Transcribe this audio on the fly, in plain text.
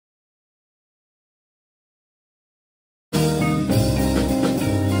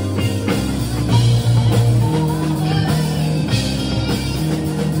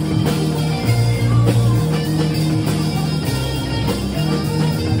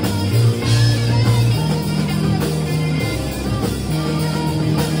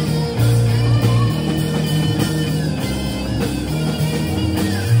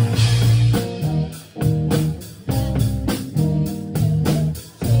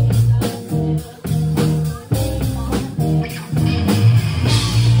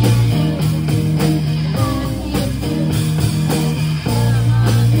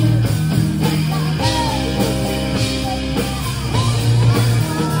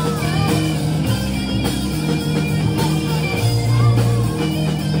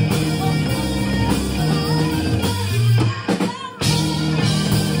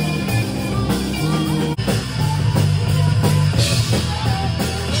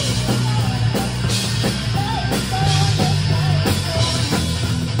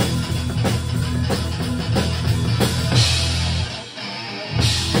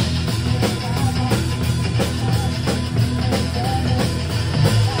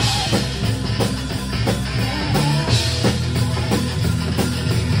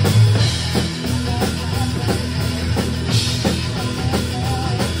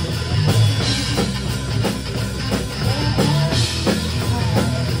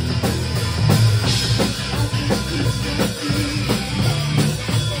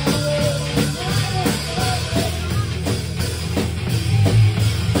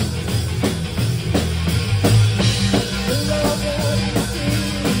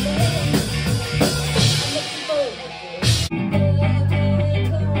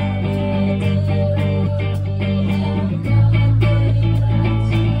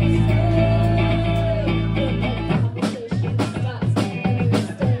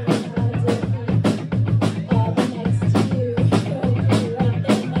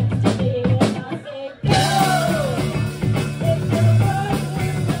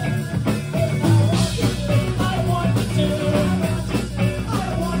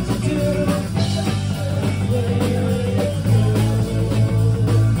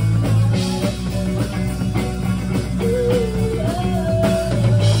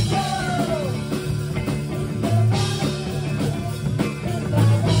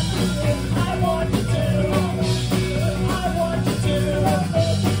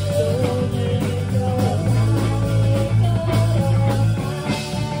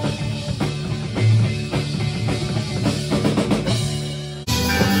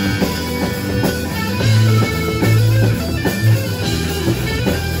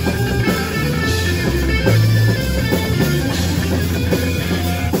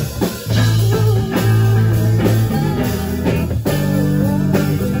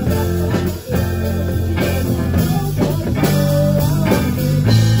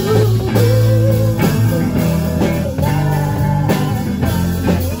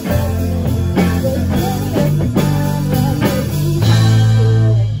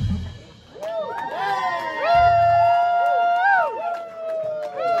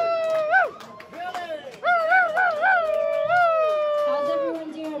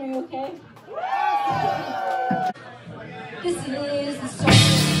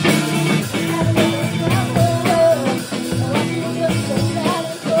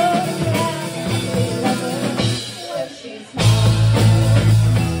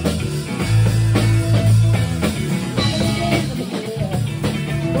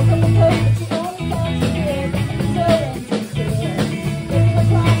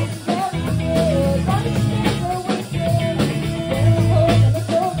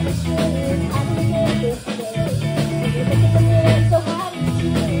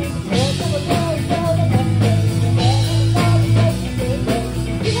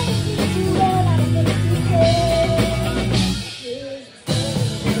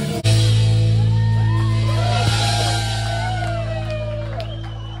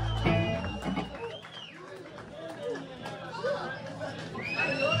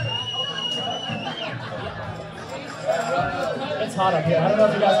It's hot up here. I don't know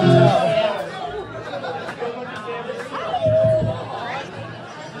if you guys can tell.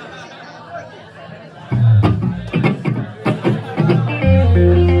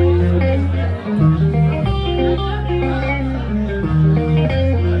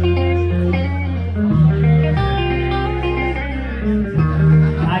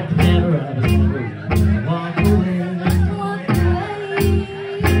 I could never ever walk away.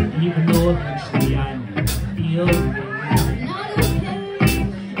 Even though eventually I may feel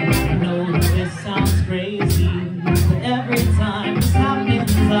I know that this sounds crazy, but every time this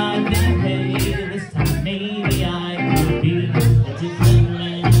happens I think, hey, this time maybe I could be a different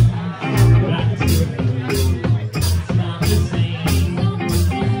man. But I can still it's not the same.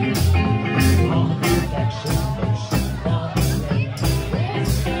 All the perfection, not the same.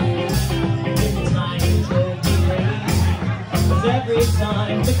 Every time drove me crazy, 'cause every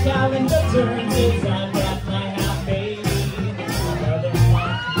time the calendar turns it's time that my half baby.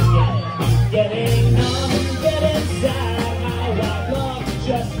 Getting numb, getting sad, how I love to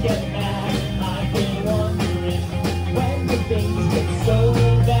just get mad. I've been wondering when the things get so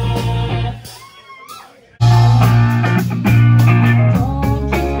bad.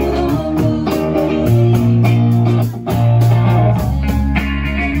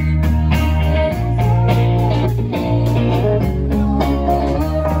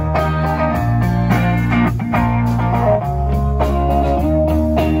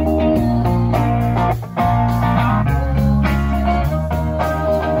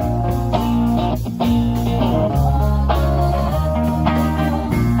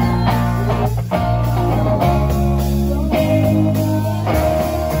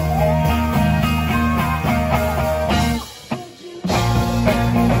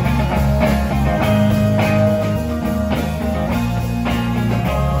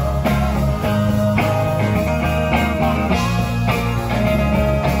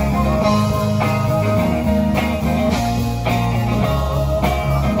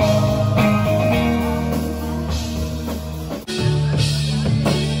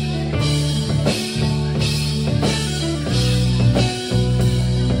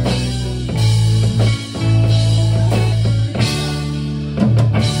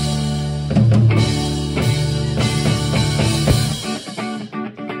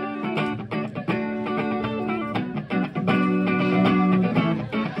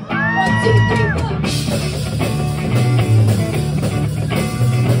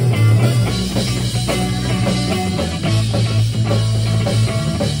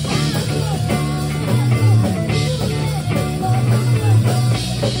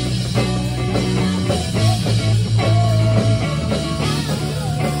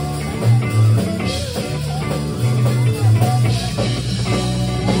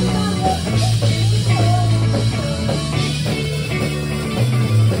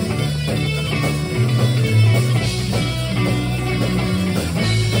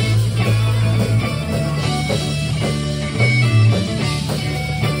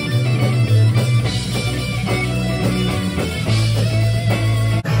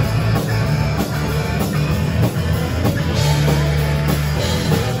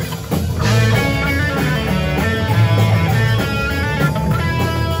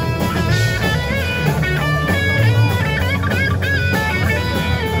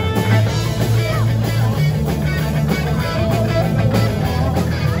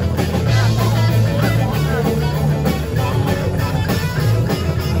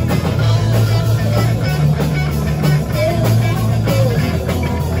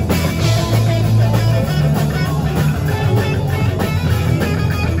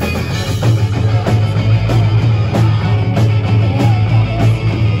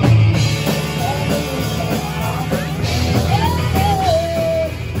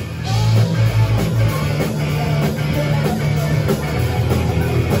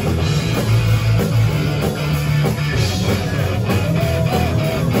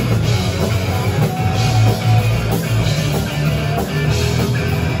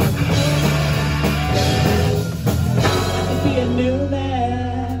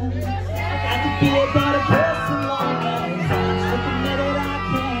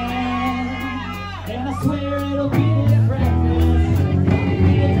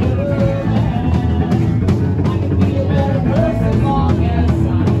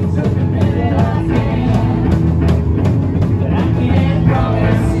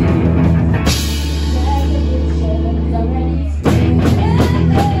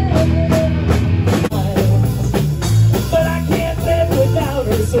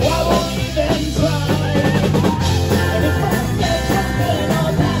 so I won't even try. And if I get something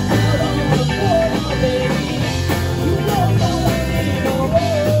all back out on the floor, baby, you won't follow me no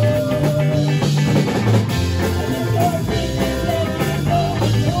more. And if you're thinking, let me know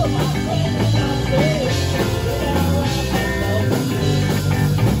that you're my friend, and I say, now I love you.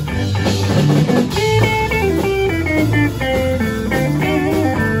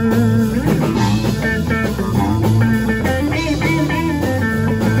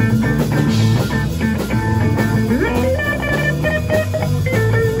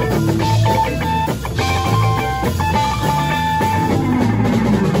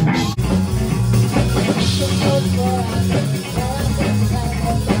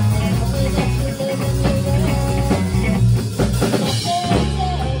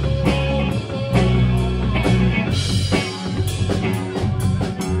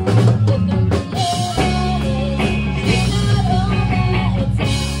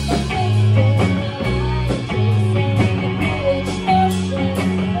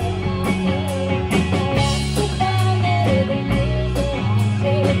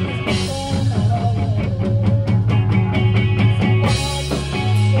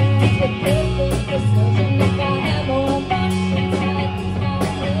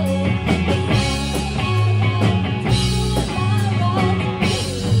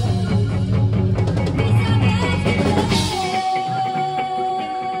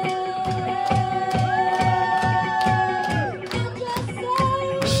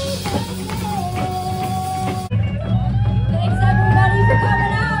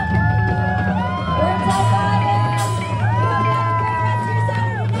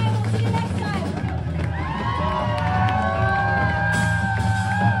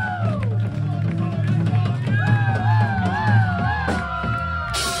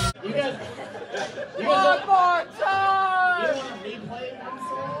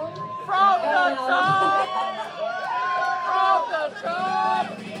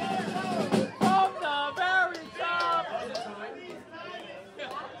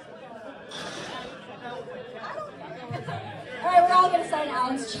 Alright, we're all gonna sign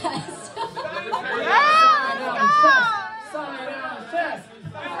Alan's chest.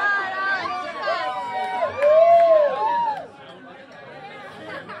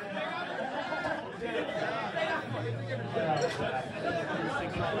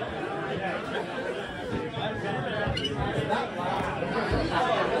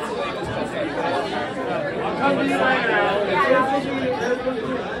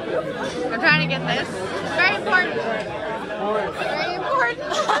 I'm trying to get this. It's very important. Very important.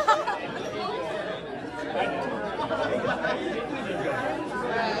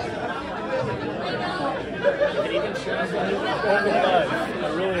 I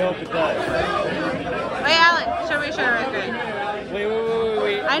really hope it does. Wait, Alan, show me real quick.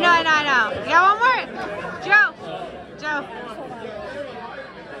 Wait. I know. You got one more? Joe.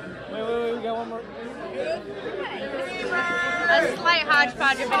 Wait, we got one more. A slight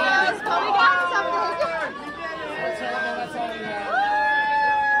hodgepodge of videos.